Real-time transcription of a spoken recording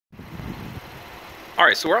All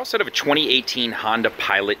right, so we're all set up a 2018 Honda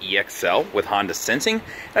Pilot EXL with Honda Sensing. And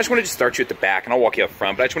I just wanted to start you at the back, and I'll walk you up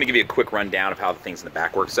front, but I just want to give you a quick rundown of how the things in the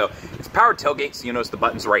back work. So it's a powered tailgate, so you notice the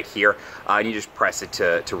button's right here, and you just press it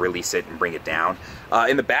to release it and bring it down.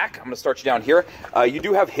 In the back, I'm going to start you down here. You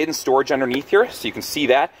do have hidden storage underneath here, so you can see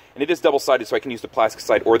that. And it is double-sided, so I can use the plastic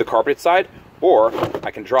side or the carpeted side, or I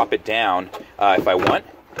can drop it down if I want.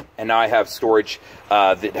 And now I have storage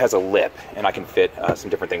that has a lip, and I can fit some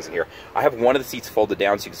different things in here. I have one of the seats folded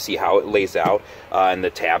down so you can see how it lays out, and the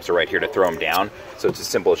tabs are right here to throw them down. So it's as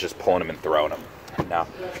simple as just pulling them and throwing them. Now,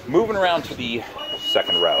 moving around to the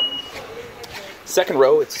second row. Second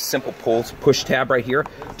row, it's a simple push tab right here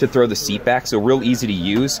to throw the seat back, so real easy to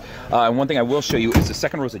use. And one thing I will show you is the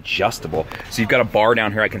second row is adjustable. So you've got a bar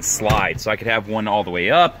down here I can slide. So I could have one all the way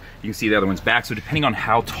up. You can see the other one's back. So depending on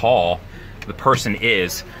how tall the person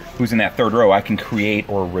is who's in that third row, I can create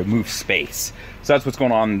or remove space. So that's what's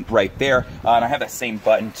going on right there. And I have that same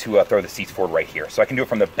button to throw the seats forward right here. So I can do it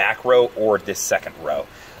from the back row or this second row.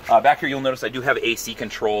 Back here, you'll notice I do have AC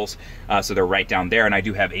controls, so they're right down there, and I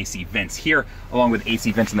do have AC vents here, along with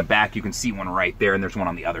AC vents in the back. You can see one right there, and there's one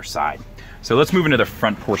on the other side. So let's move into the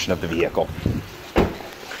front portion of the vehicle.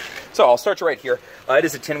 So I'll start you right here. It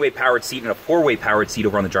is a 10-way powered seat and a 4-way powered seat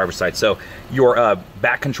over on the driver's side. So your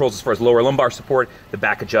back controls as far as lower lumbar support, the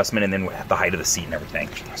back adjustment, and then the height of the seat and everything.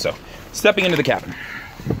 So stepping into the cabin.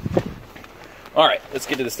 All right, let's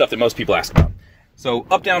get to the stuff that most people ask about. So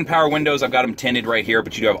up-down power windows, I've got them tinted right here,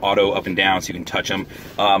 but you do have auto up and down, so you can touch them.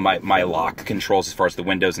 My lock controls as far as the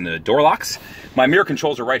windows and the door locks. My mirror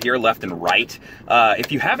controls are right here, left and right.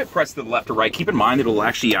 If you have it pressed to the left or right, keep in mind it'll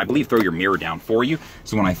actually, I believe, throw your mirror down for you.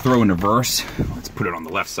 So when I throw in reverse, let's put it on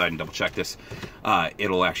the left side and double check this,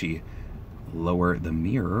 it'll actually lower the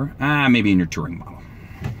mirror, maybe in your touring model.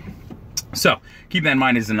 So keep that in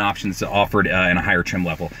mind as an option that's offered in a higher trim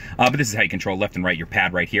level. But this is how you control left and right, your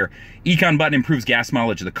pad right here. Econ button improves gas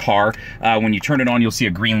mileage of the car. When you turn it on, you'll see a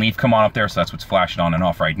green leaf come on up there, so that's what's flashing on and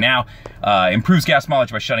off right now. Improves gas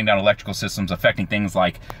mileage by shutting down electrical systems affecting things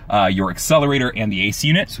like your accelerator and the AC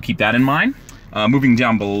unit, so keep that in mind. Moving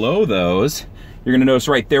down below those, you're gonna notice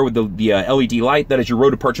right there with the LED light, that is your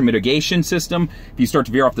road departure mitigation system. If you start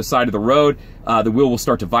to veer off the side of the road, the wheel will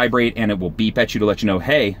start to vibrate and it will beep at you to let you know,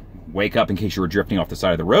 hey, wake up in case you were drifting off the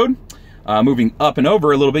side of the road. Moving up and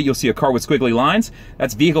over a little bit, you'll see a car with squiggly lines.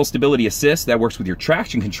 That's vehicle stability assist. That works with your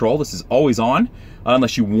traction control. This is always on,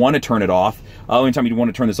 unless you want to turn it off. The only time you want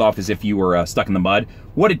to turn this off is if you were stuck in the mud.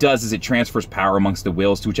 What it does is it transfers power amongst the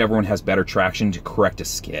wheels to whichever one has better traction to correct a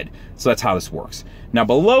skid. So that's how this works. Now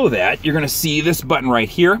below that, you're going to see this button right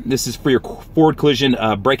here. This is for your forward collision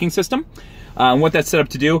braking system. And what that's set up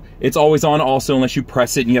to do, it's always on also unless you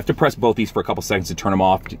press it, and you have to press both these for a couple seconds to turn them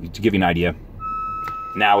off to give you an idea.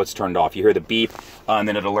 Now it's turned off. You hear the beep, and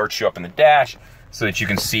then it alerts you up in the dash so that you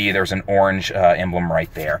can see there's an orange emblem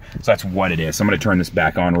right there. So that's what it is. So I'm going to turn this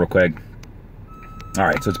back on real quick. All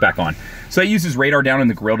right, so it's back on. So it uses radar down in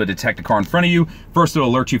the grill to detect a car in front of you. First, it'll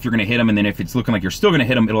alert you if you're gonna hit them, and then if it's looking like you're still gonna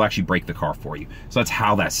hit them, it'll actually brake the car for you. So that's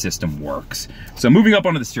how that system works. So moving up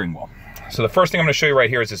onto the steering wheel. So the first thing I'm gonna show you right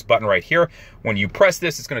here is this button right here. When you press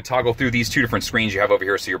this, it's gonna toggle through these two different screens you have over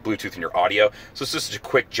here, so your Bluetooth and your audio. So it's just a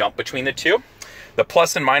quick jump between the two. The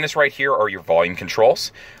plus and minus right here are your volume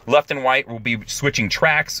controls. Left and right will be switching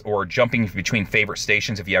tracks or jumping between favorite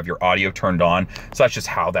stations if you have your audio turned on. So that's just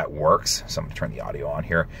how that works. So I'm gonna turn the audio on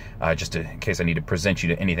here just in case I need to present you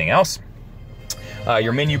to anything else.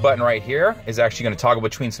 Your menu button right here is actually going to toggle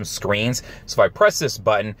between some screens. So if I press this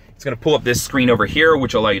button, it's going to pull up this screen over here,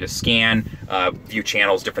 which will allow you to scan, view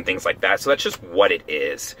channels, different things like that. So that's just what it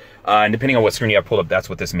is. And depending on what screen you have pulled up, that's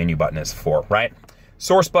what this menu button is for, right?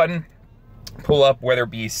 Source button, pull up whether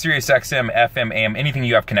it be Sirius XM, FM, AM, anything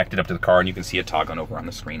you have connected up to the car, and you can see it toggling over on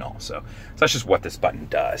the screen also. So that's just what this button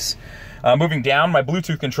does. Moving down, my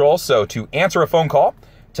Bluetooth control. So to answer a phone call,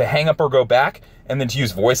 to hang up or go back, and then to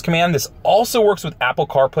use voice command. This also works with Apple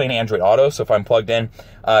CarPlay and Android Auto. So if I'm plugged in,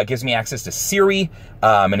 it gives me access to Siri,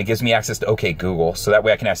 and it gives me access to OK Google. So that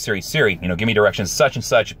way I can ask Siri, you know, give me directions such and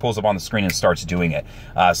such. It pulls up on the screen and starts doing it.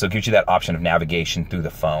 So it gives you that option of navigation through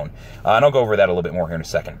the phone. And I'll go over that a little bit more here in a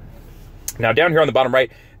second. Now down here on the bottom right,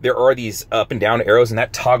 there are these up and down arrows, and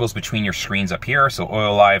that toggles between your screens up here. So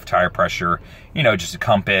oil life, tire pressure, you know, just a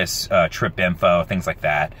compass, trip info, things like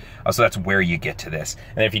that. So that's where you get to this.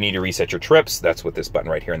 And if you need to reset your trips, that's what this button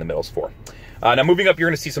right here in the middle is for. Now moving up, you're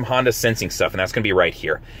gonna see some Honda Sensing stuff, and that's gonna be right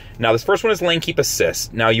here. Now this first one is lane keep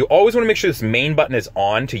assist. Now you always wanna make sure this main button is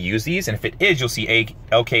on to use these, and if it is, you'll see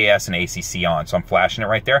LKS and ACC on. So I'm flashing it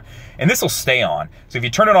right there, and this will stay on. So if you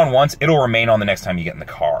turn it on once, it'll remain on the next time you get in the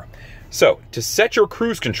car. So to set your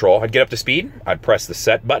cruise control, I'd get up to speed, I'd press the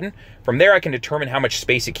set button. From there, I can determine how much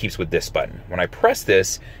space it keeps with this button. When I press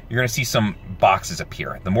this, you're gonna see some boxes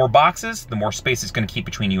appear. The more boxes, the more space it's gonna keep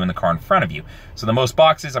between you and the car in front of you. So the most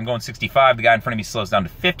boxes, I'm going 65, the guy in front of me slows down to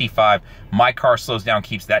 55. My car slows down,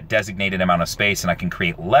 keeps that designated amount of space, and I can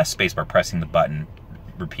create less space by pressing the button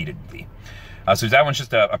repeatedly. So that one's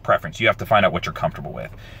just a preference. You have to find out what you're comfortable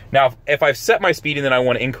with. Now, if I've set my speed and then I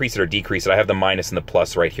want to increase it or decrease it, I have the minus and the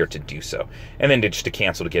plus right here to do so. And then just to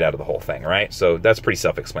cancel to get out of the whole thing, right? So that's pretty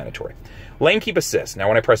self-explanatory. Lane keep assist. Now,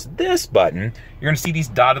 when I press this button, you're going to see these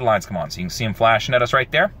dotted lines come on. So you can see them flashing at us right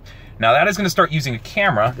there. Now, that is going to start using a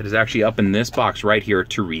camera that is actually up in this box right here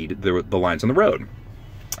to read the lines on the road.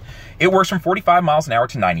 It works from 45 miles an hour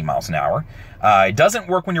to 90 miles an hour. It doesn't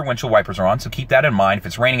work when your windshield wipers are on, so keep that in mind. If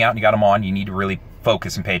it's raining out and you got them on, you need to really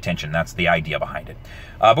focus and pay attention. That's the idea behind it.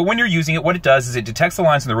 But when you're using it, what it does is it detects the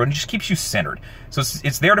lines on the road and just keeps you centered. So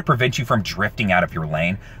it's there to prevent you from drifting out of your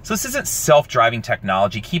lane. So this isn't self-driving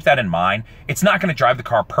technology. Keep that in mind. It's not going to drive the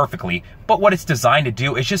car perfectly, but what it's designed to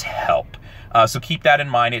do is just help. So keep that in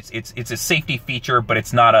mind. It's a safety feature, but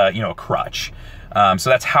it's not a crutch. So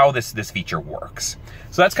that's how this feature works.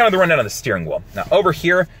 So that's kind of the rundown of the steering wheel. Now over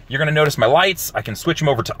here, you're gonna notice my lights. I can switch them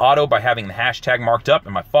over to auto by having the hashtag marked up,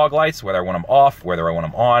 and my fog lights, whether I want them off, whether I want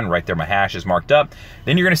them on, right there my hash is marked up.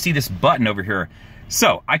 Then you're gonna see this button over here.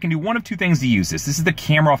 So I can do one of two things to use this. This is the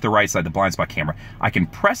camera off the right side, the blind spot camera. I can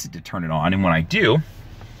press it to turn it on, and when I do,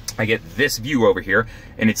 I get this view over here,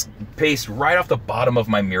 and it's based right off the bottom of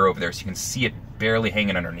my mirror over there, so you can see it barely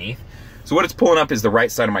hanging underneath. So what it's pulling up is the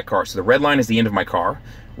right side of my car. So the red line is the end of my car,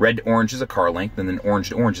 red to orange is a car length, and then orange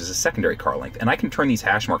to orange is a secondary car length. And I can turn these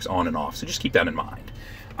hash marks on and off, so just keep that in mind.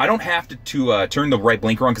 I don't have to turn the right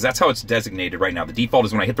blinker on, because that's how it's designated right now. The default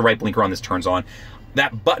is when I hit the right blinker on, this turns on.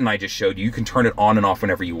 That button I just showed you, you can turn it on and off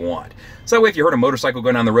whenever you want. So that way if you heard a motorcycle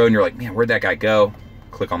going down the road and you're like, man, where'd that guy go?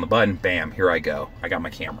 Click on the button, bam, here I go. I got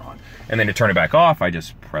my camera on. And then to turn it back off, I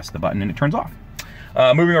just press the button and it turns off.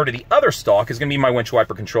 Moving over to the other stalk is going to be my windshield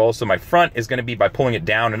wiper control. So my front is going to be by pulling it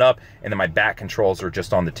down and up, and then my back controls are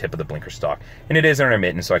just on the tip of the blinker stalk. And it is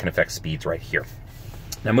intermittent, so I can affect speeds right here.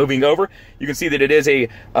 Now moving over, you can see that it is a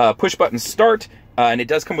push button start, and it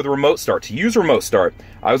does come with a remote start. To use remote start,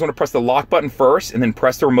 I always want to press the lock button first and then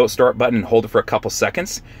press the remote start button and hold it for a couple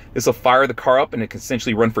seconds. This will fire the car up and it can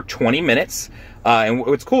essentially run for 20 minutes. And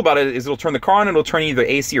what's cool about it is it'll turn the car on and it'll turn either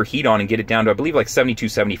AC or heat on and get it down to, I believe, like 72,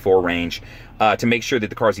 74 range to make sure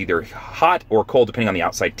that the car's either hot or cold depending on the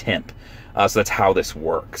outside temp. So that's how this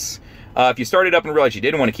works. If you start it up and realize you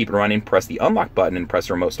didn't want to keep it running, press the unlock button and press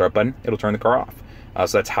the remote start button. It'll turn the car off.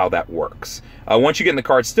 So that's how that works. Once you get in the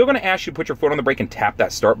car, it's still going to ask you to put your foot on the brake and tap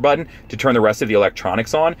that start button to turn the rest of the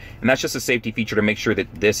electronics on. And that's just a safety feature to make sure that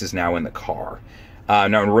this is now in the car.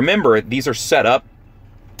 Now remember, these are set up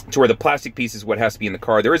to where the plastic piece is what has to be in the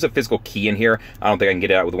car. There is a physical key in here. I don't think I can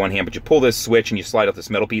get it out with one hand, but you pull this switch and you slide out this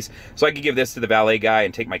metal piece. So I could give this to the valet guy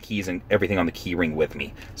and take my keys and everything on the key ring with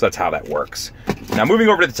me. So that's how that works. Now moving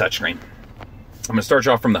over to the touchscreen. I'm going to start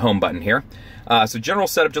you off from the home button here. So general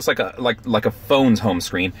setup, just like a phone's home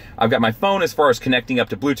screen. I've got my phone as far as connecting up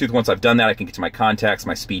to Bluetooth. Once I've done that, I can get to my contacts,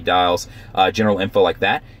 my speed dials, general info like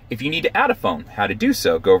that. If you need to add a phone, how to do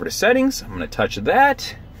so, go over to settings. I'm going to touch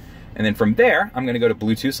that. And then from there, I'm going to go to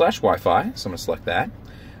Bluetooth/Wi-Fi. So I'm going to select that.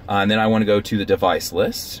 And then I want to go to the device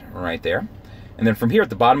list right there. And then from here at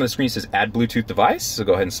the bottom of the screen, it says add Bluetooth device. So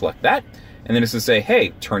go ahead and select that. And then it's to say, hey,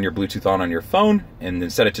 turn your Bluetooth on your phone, and then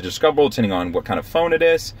set it to discoverable depending on what kind of phone it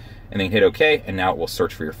is, and then hit OK, and now it will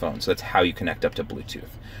search for your phone. So that's how you connect up to Bluetooth.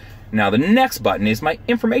 Now the next button is my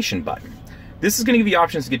information button. This is going to give you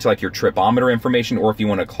options to get to like your tripometer information, or if you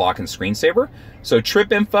want a clock and screensaver. So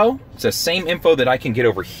trip info, it's the same info that I can get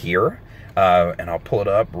over here. And I'll pull it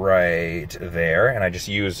up right there, and I just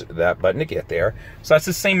use that button to get there. So that's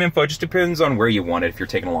the same info, just depends on where you want it if you're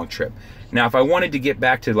taking a long trip. Now, if I wanted to get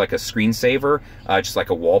back to like a screensaver, just like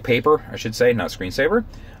a wallpaper, I should say, not screensaver,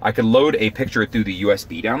 I could load a picture through the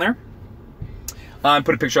USB down there. And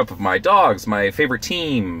put a picture up of my dogs, my favorite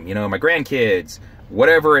team, you know, my grandkids,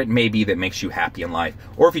 whatever it may be that makes you happy in life.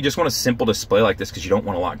 Or if you just want a simple display like this because you don't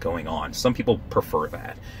want a lot going on. Some people prefer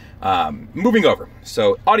that. Moving over.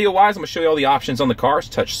 So audio-wise, I'm going to show you all the options on the cars.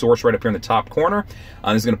 Touch source right up here in the top corner.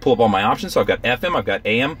 This is going to pull up all my options. So I've got FM, I've got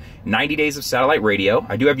AM, 90 days of satellite radio.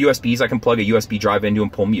 I do have USBs I can plug a USB drive into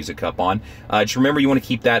and pull music up on. Just remember you want to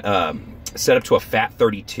keep that set up to a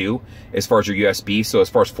FAT32 as far as your USB. So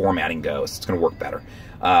as far as formatting goes, it's going to work better.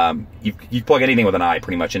 You plug anything with an eye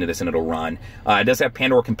pretty much into this and it'll run. It does have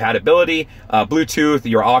Pandora compatibility, Bluetooth,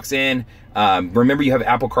 your aux in. Remember you have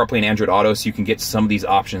Apple CarPlay and Android Auto, so you can get some of these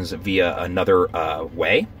options via another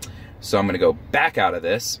way. So I'm going to go back out of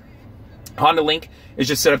this. Honda Link is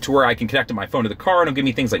just set up to where I can connect my phone to the car, and it'll give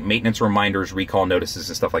me things like maintenance reminders, recall notices,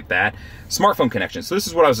 and stuff like that. Smartphone connection. So this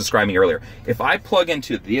is what I was describing earlier. If I plug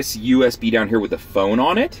into this USB down here with the phone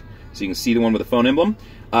on it, so you can see the one with the phone emblem,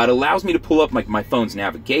 it allows me to pull up my phone's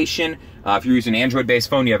navigation. If you're using an Android-based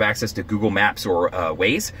phone, you have access to Google Maps or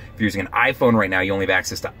Waze. If you're using an iPhone right now, you only have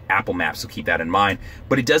access to Apple Maps, so keep that in mind.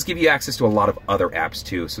 But it does give you access to a lot of other apps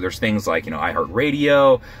too. So there's things like,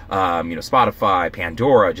 iHeartRadio, Spotify,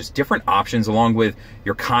 Pandora, just different options along with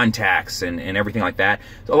your contacts and everything like that.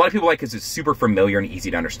 So a lot of people like it because it's super familiar and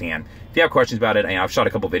easy to understand. If you have questions about it, I've shot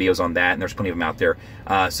a couple videos on that, and there's plenty of them out there.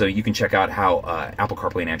 So you can check out how Apple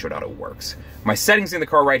CarPlay and Android Auto works. My settings in the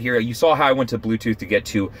car right here, you saw how I went to Bluetooth to get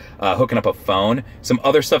to hooking up a phone. Some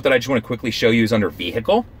other stuff that I just want to quickly show you is under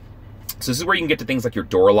vehicle. So this is where you can get to things like your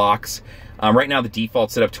door locks. Right now the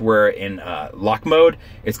default's set up to where in lock mode,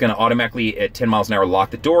 it's going to automatically at 10 miles an hour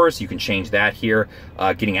lock the doors. You can change that here.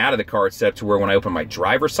 Getting out of the car, it's set up to where when I open my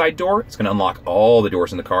driver's side door, it's going to unlock all the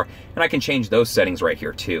doors in the car. And I can change those settings right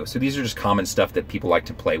here too. So these are just common stuff that people like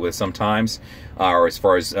to play with sometimes, or as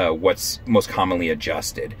far as what's most commonly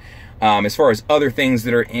adjusted. As far as other things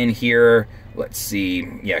that are in here, let's see,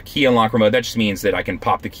 yeah, key unlock remote. That just means that I can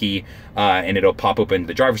pop the key and it'll pop open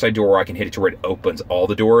the driver's side door, or I can hit it to where it opens all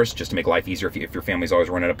the doors just to make life easier if your family's always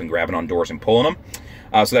running up and grabbing on doors and pulling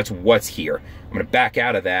them. So that's what's here. I'm going to back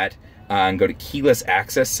out of that and go to keyless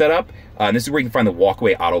access setup. And this is where you can find the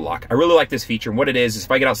walkaway auto lock. I really like this feature, and what it is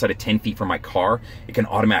if I get outside of 10 feet from my car, it can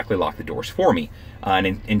automatically lock the doors for me.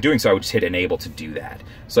 And in doing so, I would just hit enable to do that.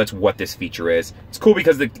 So that's what this feature is. It's cool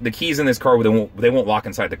because the keys in this car, they won't lock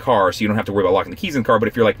inside the car, so you don't have to worry about locking the keys in the car. But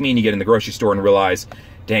if you're like me and you get in the grocery store and realize,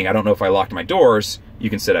 dang, I don't know if I locked my doors,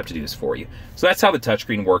 you can set up to do this for you. So that's how the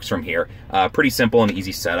touchscreen works from here. Pretty simple and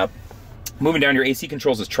easy setup. Moving down, your AC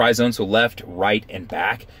controls is tri-zone, so left, right, and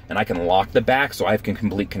back. And I can lock the back, so I have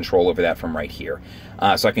complete control over that from right here.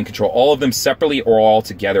 So I can control all of them separately or all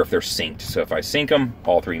together if they're synced. So if I sync them,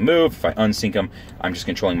 all three move. If I unsync them, I'm just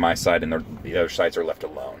controlling my side and the other sides are left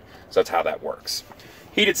alone. So that's how that works.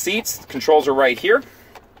 Heated seats, the controls are right here.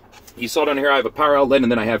 You saw down here I have a power outlet,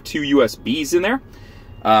 and then I have two USBs in there.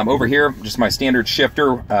 Over here, just my standard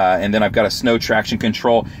shifter, and then I've got a snow traction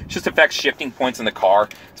control. It just affects shifting points in the car,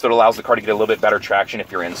 so it allows the car to get a little bit better traction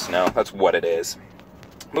if you're in snow. That's what it is.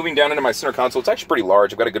 Moving down into my center console, it's actually pretty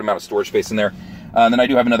large. I've got a good amount of storage space in there. And then I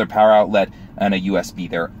do have another power outlet and a USB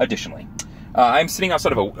there additionally. I'm sitting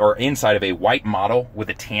outside of or inside of a white model with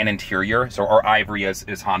a tan interior, or ivory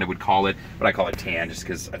as Honda would call it, but I call it tan just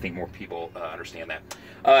because I think more people understand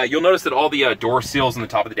that. You'll notice that all the door seals on the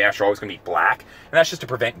top of the dash are always going to be black, and that's just to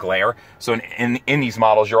prevent glare. So in these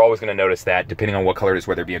models, you're always going to notice that depending on what color it is,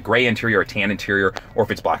 whether it be a gray interior, a tan interior, or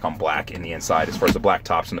if it's black on black in the inside as far as the black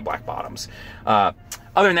tops and the black bottoms.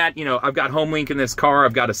 Other than that, I've got HomeLink in this car.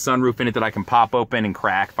 I've got a sunroof in it that I can pop open and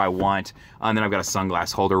crack if I want. And then I've got a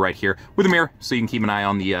sunglass holder right here with a mirror, so you can keep an eye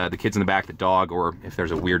on the kids in the back, the dog, or if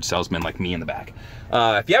there's a weird salesman like me in the back.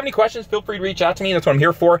 If you have any questions, feel free to reach out to me. That's what I'm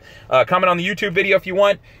here for. Comment on the YouTube video if you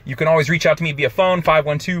want. You can always reach out to me via phone,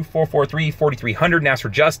 512-443-4300, and ask for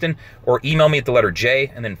Justin, or email me at the letter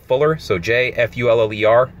J and then Fuller, so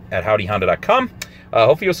J-F-U-L-L-E-R @ howdyhonda.com.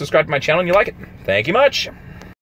 Hopefully you'll subscribe to my channel and you like it. Thank you much.